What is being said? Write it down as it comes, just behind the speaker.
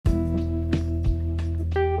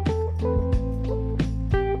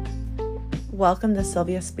Welcome to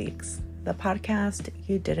Sylvia Speaks, the podcast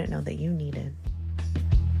you didn't know that you needed.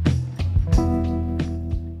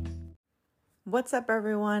 What's up,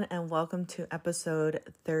 everyone, and welcome to episode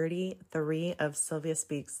 33 of Sylvia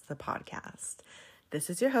Speaks, the podcast.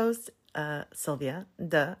 This is your host, Sylvia,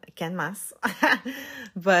 ¿Quién más?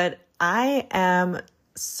 But I am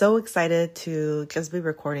so excited to just be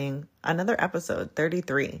recording another episode,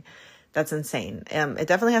 33. That's insane. It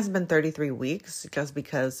definitely hasn't been 33 weeks just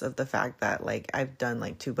because of the fact that I've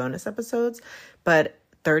done 2 bonus episodes, but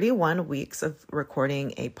 31 weeks of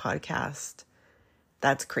recording a podcast.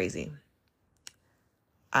 That's crazy.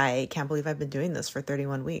 I can't believe I've been doing this for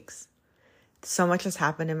 31 weeks. So much has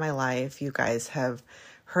happened in my life. You guys have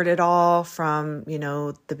heard it all from,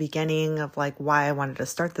 the beginning of why I wanted to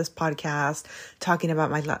start this podcast, talking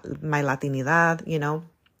about my Latinidad,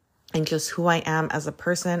 and just who I am as a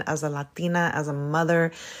person, as a Latina, as a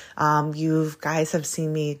mother. You guys have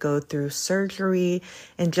seen me go through surgery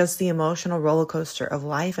and just the emotional roller coaster of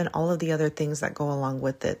life and all of the other things that go along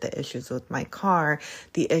with it. The issues with my car,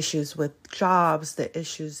 the issues with jobs, the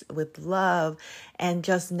issues with love, and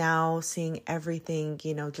just now seeing everything,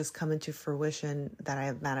 just come into fruition that I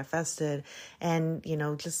have manifested, and,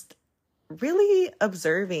 just really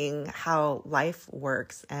observing how life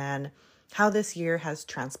works and how this year has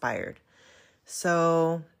transpired.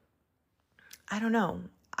 So, I don't know.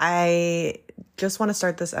 I just want to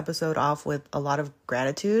start this episode off with a lot of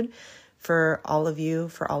gratitude for all of you,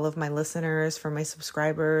 for all of my listeners, for my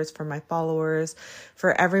subscribers, for my followers,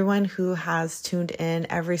 for everyone who has tuned in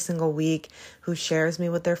every single week, who shares me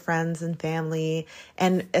with their friends and family,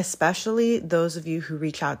 and especially those of you who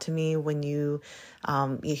reach out to me when you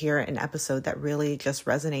hear an episode that really just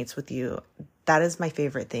resonates with you. That is my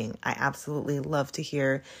favorite thing. I absolutely love to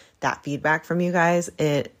hear that feedback from you guys.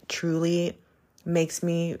 It truly makes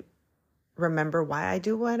me remember why I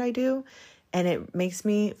do what I do. And it makes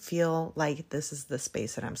me feel like this is the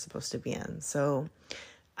space that I'm supposed to be in. So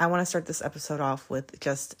I want to start this episode off with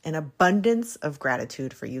just an abundance of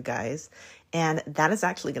gratitude for you guys. And that is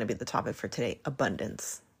actually going to be the topic for today,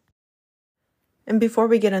 abundance. And before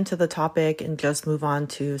we get into the topic and just move on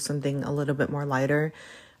to something a little bit more lighter,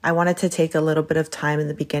 I wanted to take a little bit of time in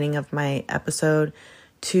the beginning of my episode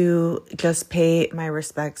to just pay my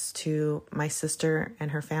respects to my sister and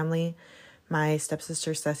her family. My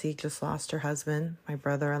stepsister, Ceci, just lost her husband, my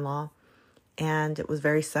brother-in-law, and it was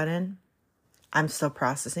very sudden. I'm still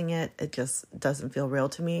processing it. It just doesn't feel real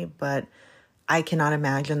to me, but I cannot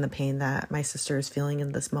imagine the pain that my sister is feeling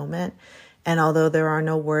in this moment. And although there are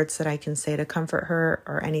no words that I can say to comfort her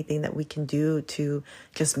or anything that we can do to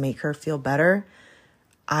just make her feel better,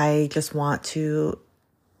 I just want to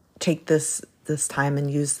take this time and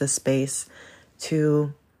use this space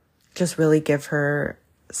to just really give her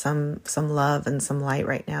some love and some light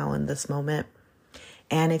right now in this moment.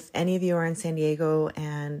 And if any of you are in San Diego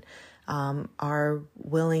and are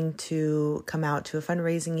willing to come out to a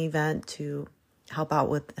fundraising event to help out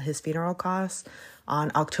with his funeral costs on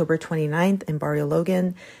October 29th in Barrio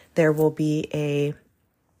Logan, there will be an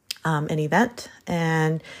event,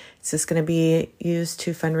 and it's just going to be used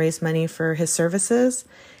to fundraise money for his services.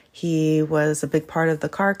 He was a big part of the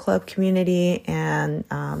car club community, and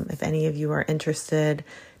if any of you are interested,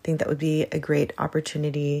 I think that would be a great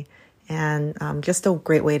opportunity and just a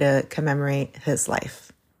great way to commemorate his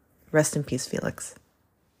life. Rest in peace, Felix.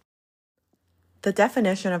 The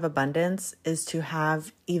definition of abundance is to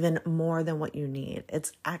have even more than what you need.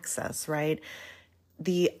 It's access, right?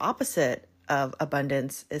 The opposite of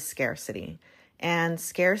abundance is scarcity. And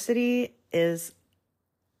scarcity is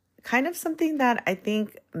kind of something that I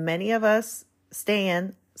think many of us stay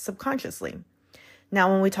in subconsciously.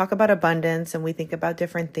 Now, when we talk about abundance and we think about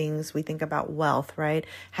different things, we think about wealth, right?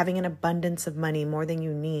 Having an abundance of money, more than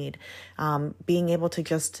you need, being able to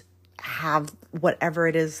just have whatever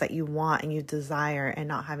it is that you want and you desire and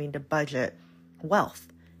not having to budget. Wealth,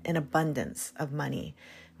 an abundance of money.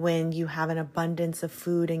 When you have an abundance of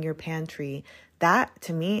food in your pantry, that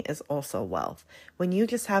to me is also wealth. When you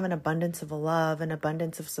just have an abundance of love, an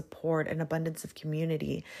abundance of support, an abundance of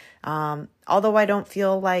community, although I don't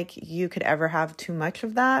feel like you could ever have too much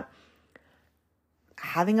of that,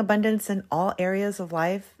 having abundance in all areas of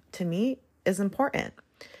life to me is important.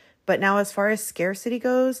 But now as far as scarcity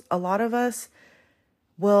goes, a lot of us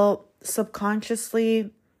will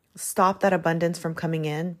subconsciously stop that abundance from coming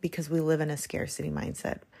in because we live in a scarcity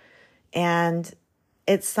mindset. And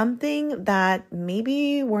it's something that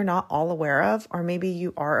maybe we're not all aware of, or maybe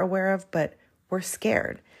you are aware of, but we're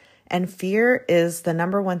scared. And fear is the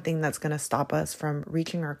number one thing that's going to stop us from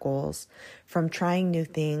reaching our goals, from trying new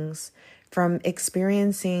things, from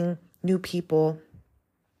experiencing new people,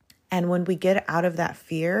 And when we get out of that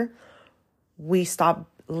fear, we stop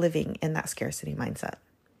living in that scarcity mindset.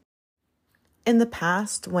 In the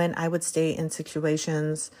past, when I would stay in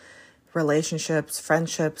situations, relationships,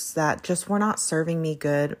 friendships that just were not serving me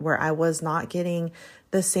good, where I was not getting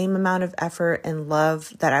the same amount of effort and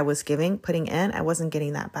love that I was putting in, I wasn't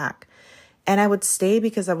getting that back. And I would stay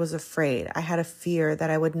because I was afraid. I had a fear that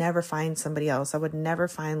I would never find somebody else. I would never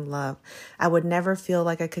find love. I would never feel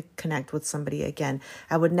like I could connect with somebody again.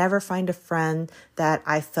 I would never find a friend that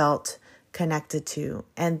I felt connected to.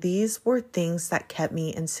 And these were things that kept me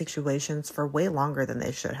in situations for way longer than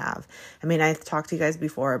they should have. I mean, I've talked to you guys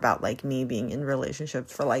before about like me being in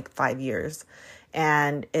relationships for like 5 years,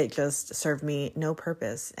 and it just served me no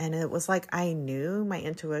purpose. And it was like, I knew my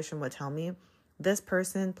intuition would tell me this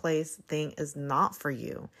person, place, thing is not for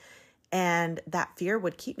you. And that fear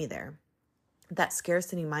would keep me there. That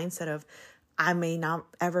scarcity mindset of, I may not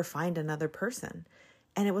ever find another person.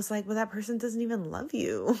 And it was like, well, that person doesn't even love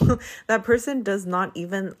you. That person does not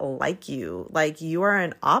even like you. Like, you are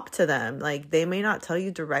an op to them. Like, they may not tell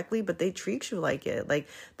you directly, but they treat you like it. Like,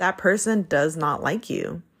 that person does not like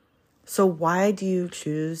you. So why do you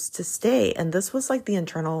choose to stay? And this was like the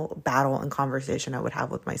internal battle and conversation I would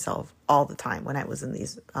have with myself all the time when I was in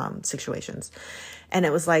these situations. And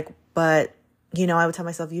it was like, but I would tell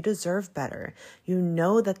myself, you deserve better. You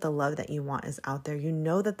know that the love that you want is out there. You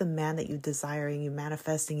know that the man that you desire and you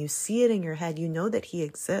manifesting, you see it in your head. You know that he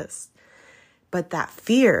exists. But that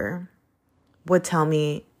fear would tell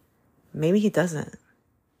me, maybe he doesn't.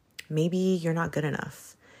 Maybe you're not good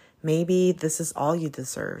enough. Maybe this is all you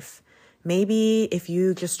deserve. Maybe if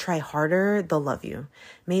you just try harder, they'll love you.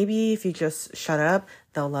 Maybe if you just shut up,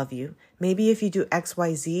 they'll love you. Maybe if you do X,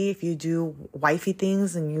 Y, Z, if you do wifey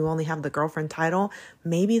things and you only have the girlfriend title,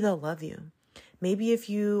 maybe they'll love you. Maybe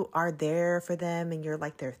if you are there for them and you're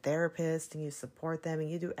like their therapist and you support them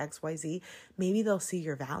and you do X, Y, Z, maybe they'll see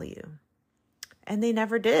your value. And they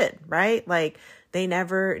never did, right? Like, they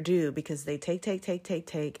never do, because they take,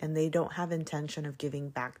 and they don't have intention of giving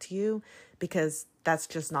back to you, because that's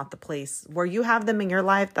just not the place where you have them in your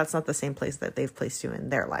life. That's not the same place that they've placed you in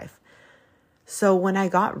their life. So when I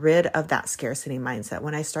got rid of that scarcity mindset,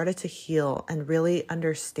 when I started to heal and really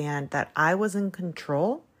understand that I was in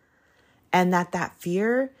control and that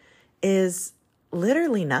fear is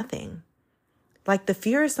literally nothing. Like, the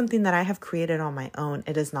fear is something that I have created on my own.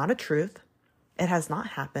 It is not a truth. It has not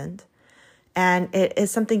happened. And it is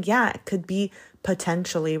something, it could be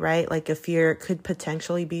potentially, right? Like, a fear could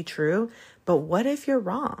potentially be true. But what if you're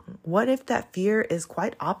wrong? What if that fear is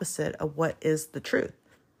quite opposite of what is the truth?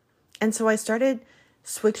 And so I started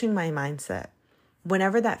switching my mindset.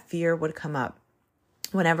 Whenever that fear would come up,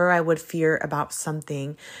 whenever I would fear about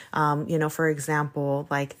something, for example,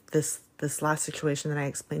 like this last situation that I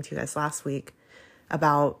explained to you guys last week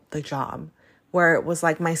about the job, where it was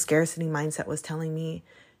like my scarcity mindset was telling me,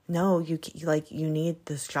 no, you need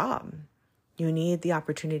this job. You need the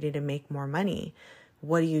opportunity to make more money.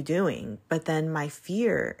 What are you doing? But then my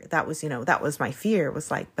fear, that was my fear, was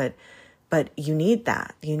like, but you need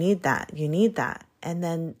that. You need that. You need that. And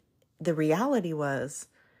then the reality was,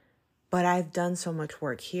 but I've done so much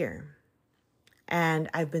work here. And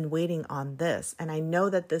I've been waiting on this. And I know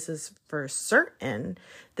that this is for certain.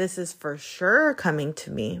 This is for sure coming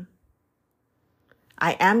to me.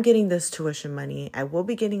 I am getting this tuition money. I will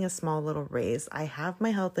be getting a small little raise. I have my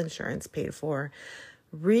health insurance paid for.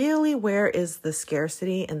 Really, where is the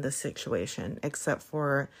scarcity in this situation, except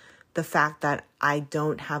for the fact that I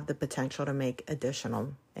don't have the potential to make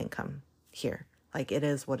additional income here? Like, it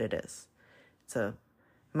is what it is. It's a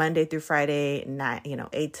Monday through Friday,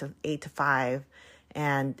 8 to 5,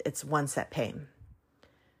 and it's one set pay.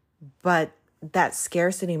 But that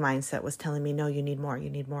scarcity mindset was telling me, no, you need more, you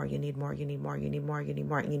need more, you need more, you need more, you need more, you need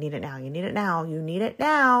more, you need it now, you need it now, you need it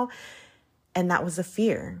now. And that was a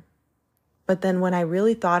fear. But then when I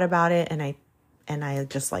really thought about it and I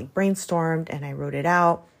just like brainstormed and I wrote it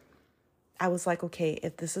out, I was like, okay,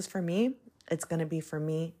 if this is for me, it's going to be for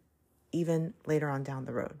me even later on down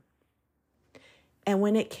the road. And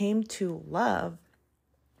when it came to love,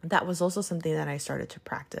 that was also something that I started to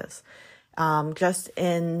practice.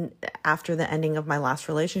 After the ending of my last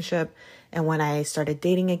relationship, and when I started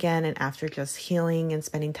dating again, and after just healing and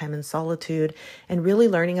spending time in solitude and really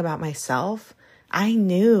learning about myself, I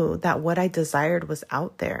knew that what I desired was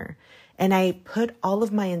out there. And I put all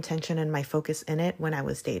of my intention and my focus in it when I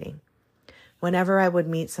was dating. Whenever I would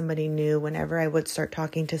meet somebody new, whenever I would start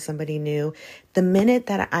talking to somebody new, the minute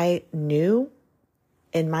that I knew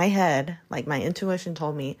in my head, like my intuition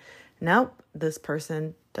told me, nope, this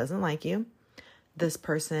person doesn't like you. This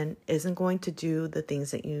person isn't going to do the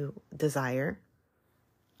things that you desire.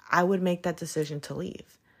 I would make that decision to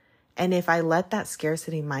leave. And if I let that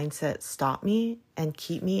scarcity mindset stop me and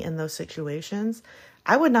keep me in those situations,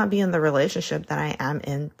 I would not be in the relationship that I am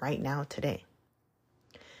in right now today.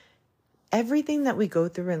 Everything that we go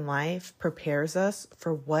through in life prepares us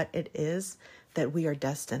for what it is that we are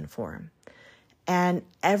destined for. And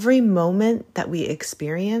every moment that we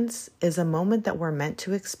experience is a moment that we're meant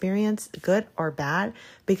to experience, good or bad,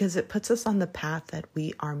 because it puts us on the path that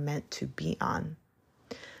we are meant to be on.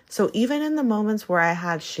 So even in the moments where I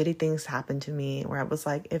had shitty things happen to me, where I was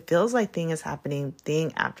like, it feels like thing is happening,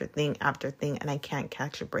 thing after thing after thing, and I can't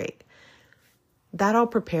catch a break. That all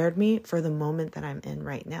prepared me for the moment that I'm in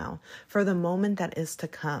right now, for the moment that is to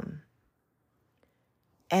come.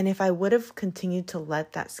 And if I would have continued to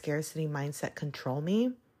let that scarcity mindset control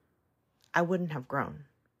me, I wouldn't have grown.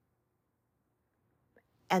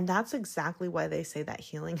 And that's exactly why they say that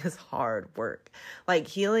healing is hard work. Like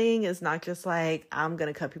healing is not just like, I'm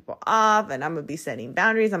going to cut people off and I'm going to be setting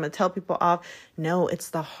boundaries. I'm going to tell people off. No, it's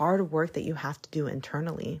the hard work that you have to do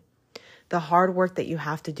internally. The hard work that you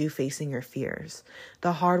have to do facing your fears.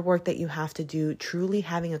 The hard work that you have to do truly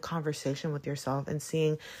having a conversation with yourself and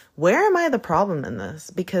seeing, where am I the problem in this?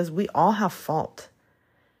 Because we all have fault.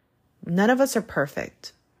 None of us are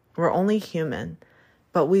perfect. We're only human,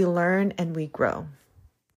 but we learn and we grow.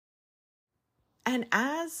 And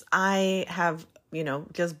as I have,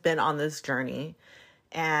 just been on this journey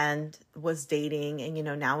and was dating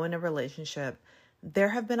and, now in a relationship, there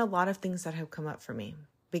have been a lot of things that have come up for me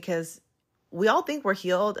because we all think we're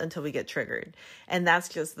healed until we get triggered. And that's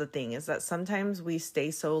just the thing, is that sometimes we stay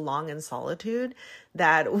so long in solitude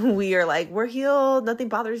that we are like, we're healed, nothing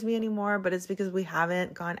bothers me anymore. But it's because we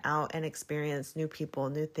haven't gone out and experienced new people,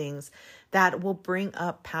 new things that will bring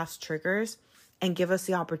up past triggers and give us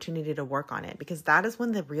the opportunity to work on it, because that is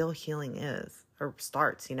when the real healing is or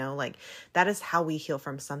starts, like that is how we heal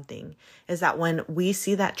from something, is that when we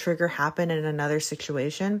see that trigger happen in another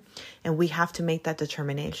situation and we have to make that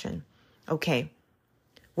determination. Okay,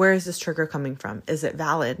 where is this trigger coming from? Is it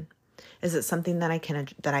valid? Is it something that I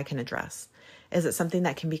can address? Is it something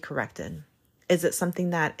that can be corrected? Is it something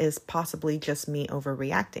that is possibly just me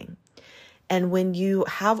overreacting? And when you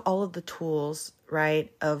have all of the tools,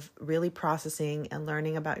 right, of really processing and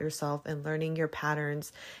learning about yourself and learning your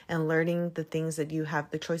patterns and learning the things that you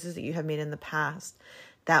have, the choices that you have made in the past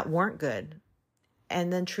that weren't good,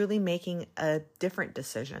 and then truly making a different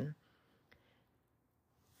decision,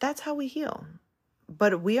 that's how we heal.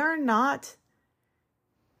 But we are not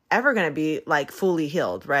ever going to be like fully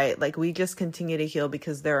healed, right? Like we just continue to heal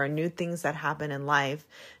because there are new things that happen in life,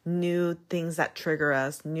 new things that trigger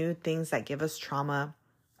us, new things that give us trauma.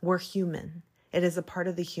 We're human. It is a part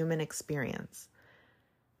of the human experience.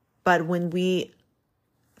 But when we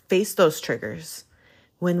face those triggers,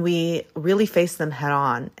 when we really face them head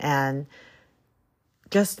on and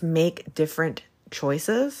just make different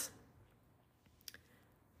choices,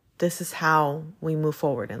 this is how we move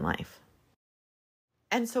forward in life.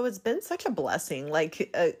 And so it's been such a blessing,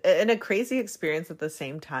 like and a crazy experience at the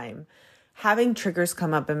same time, having triggers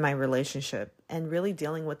come up in my relationship and really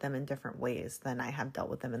dealing with them in different ways than I have dealt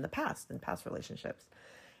with them in past relationships.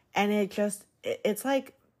 And it's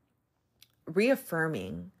like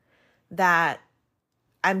reaffirming that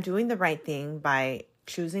I'm doing the right thing by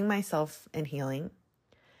choosing myself and healing.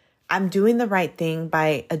 I'm doing the right thing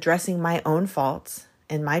by addressing my own faults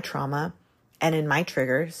and my trauma and in my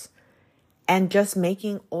triggers, and just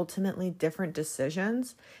making ultimately different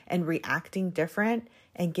decisions and reacting different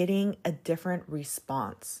and getting a different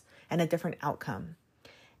response and a different outcome.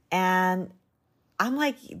 And I'm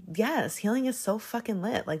like, yes, healing is so fucking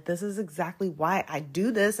lit. Like, this is exactly why I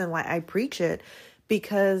do this and why I preach it,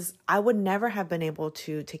 because I would never have been able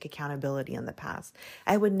to take accountability in the past.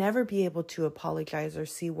 I would never be able to apologize or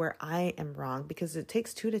see where I am wrong, because it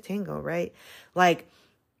takes two to tango, right? Like,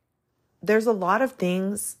 there's a lot of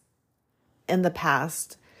things in the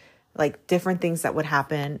past, like different things that would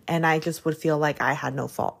happen, and I just would feel like I had no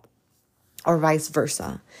fault, or vice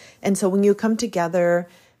versa. And so when you come together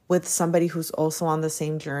with somebody who's also on the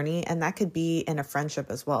same journey, and that could be in a friendship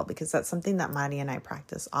as well, because that's something that Mari and I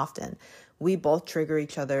practice often. We both trigger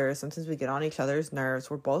each other. Sometimes we get on each other's nerves.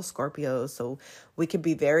 We're both Scorpios, so we could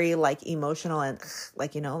be very like emotional and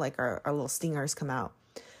like, like our little stingers come out.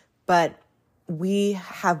 But we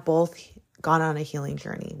have both gone on a healing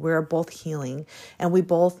journey. We're both healing, and we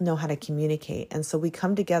both know how to communicate. And so we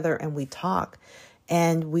come together and we talk,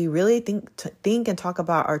 and we really think and talk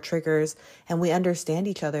about our triggers, and we understand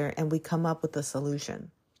each other, and we come up with a solution.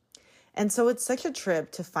 And so it's such a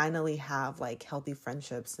trip to finally have like healthy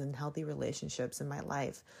friendships and healthy relationships in my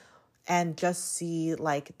life. and just see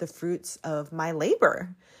like the fruits of my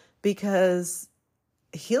labor, because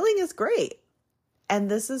healing is great.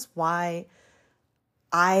 And this is why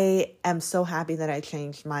I am so happy that I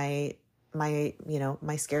changed my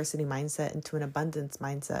scarcity mindset into an abundance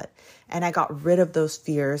mindset. And I got rid of those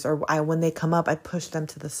fears, or when they come up, I push them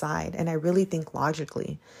to the side and I really think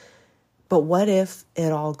logically. But what if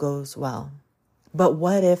it all goes well? But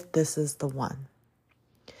what if this is the one?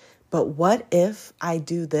 But what if I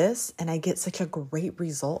do this and I get such a great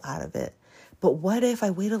result out of it? But what if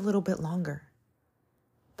I wait a little bit longer?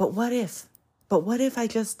 But what if I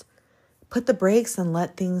just put the brakes and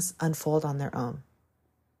let things unfold on their own?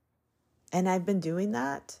 And I've been doing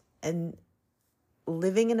that, and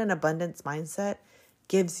living in an abundance mindset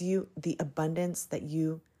gives you the abundance that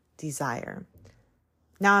you desire.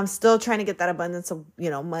 Now, I'm still trying to get that abundance of,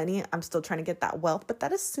 money. I'm still trying to get that wealth, but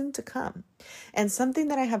that is soon to come. And something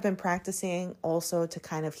that I have been practicing also to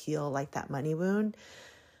kind of heal like that money wound,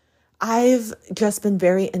 I've just been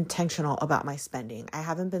very intentional about my spending. I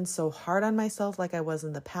haven't been so hard on myself like I was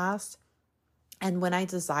in the past. And when I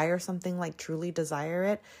desire something, like truly desire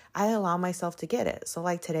it, I allow myself to get it. So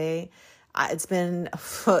like today, it's been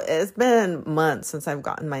months since I've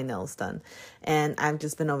gotten my nails done. And I've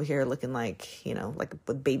just been over here looking like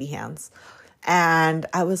with baby hands. And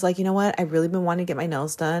I was like, you know what? I've really been wanting to get my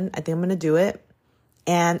nails done. I think I'm going to do it.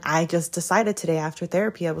 And I just decided today after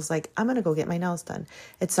therapy, I was like, I'm going to go get my nails done.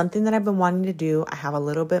 It's something that I've been wanting to do. I have a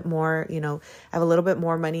little bit more,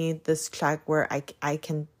 money this check where I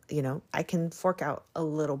can fork out a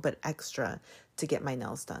little bit extra to get my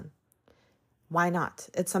nails done. Why not?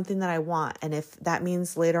 It's something that I want. And if that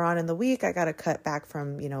means later on in the week, I got to cut back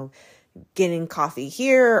from, getting coffee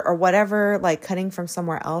here or whatever, like cutting from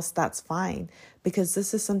somewhere else, that's fine, because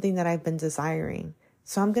this is something that I've been desiring.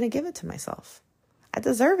 So I'm going to give it to myself. I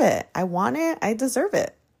deserve it. I want it. I deserve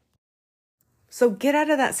it. So get out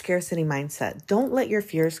of that scarcity mindset. Don't let your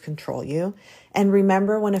fears control you. And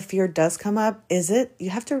remember, when a fear does come up, you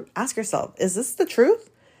have to ask yourself, is this the truth?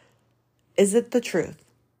 Is it the truth?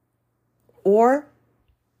 Or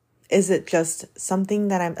is it just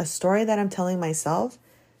a story that I'm telling myself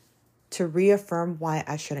to reaffirm why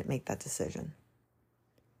I shouldn't make that decision?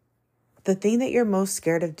 The thing that you're most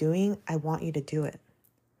scared of doing, I want you to do it.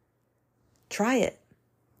 Try it.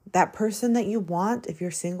 That person that you want, if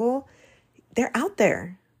you're single, they're out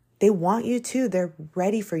there. They want you too. They're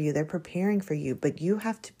ready for you. They're preparing for you, but you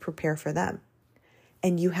have to prepare for them.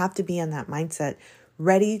 And you have to be in that mindset,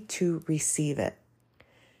 ready to receive it.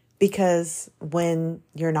 Because when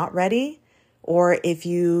you're not ready, or if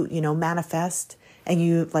you manifest and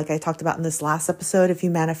you, like I talked about in this last episode, if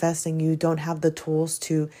you manifest and you don't have the tools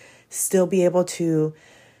to still be able to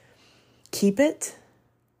keep it,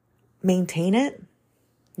 maintain it,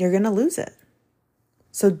 you're going to lose it.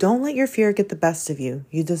 So don't let your fear get the best of you.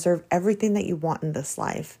 You deserve everything that you want in this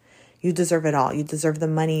life. You deserve it all. You deserve the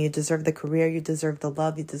money. You deserve the career. You deserve the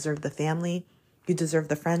love. You deserve the family. You deserve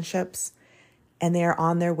the friendships. And they are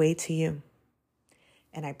on their way to you.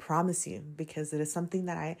 And I promise you, because it is something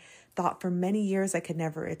that I thought for many years I could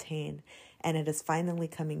never attain. And it is finally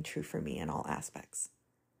coming true for me in all aspects.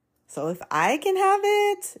 So if I can have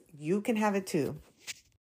it, you can have it too.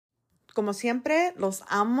 Como siempre, los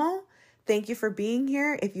amo. Thank you for being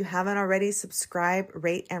here. If you haven't already, subscribe,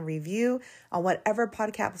 rate, and review on whatever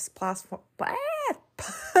podcast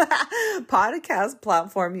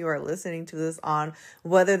platform you are listening to this on,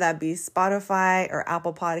 whether that be Spotify or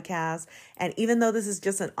Apple Podcasts. And even though this is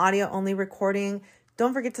just an audio-only recording,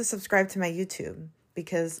 don't forget to subscribe to my YouTube,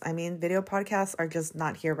 because, video podcasts are just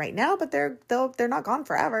not here right now, but they're not gone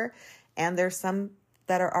forever. And there's some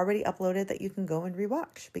that are already uploaded that you can go and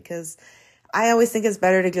rewatch, because I always think it's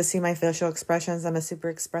better to just see my facial expressions. I'm a super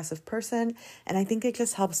expressive person, and I think it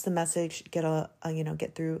just helps the message get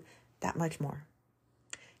through that much more.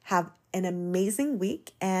 Have an amazing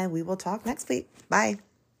week, and we will talk next week. Bye.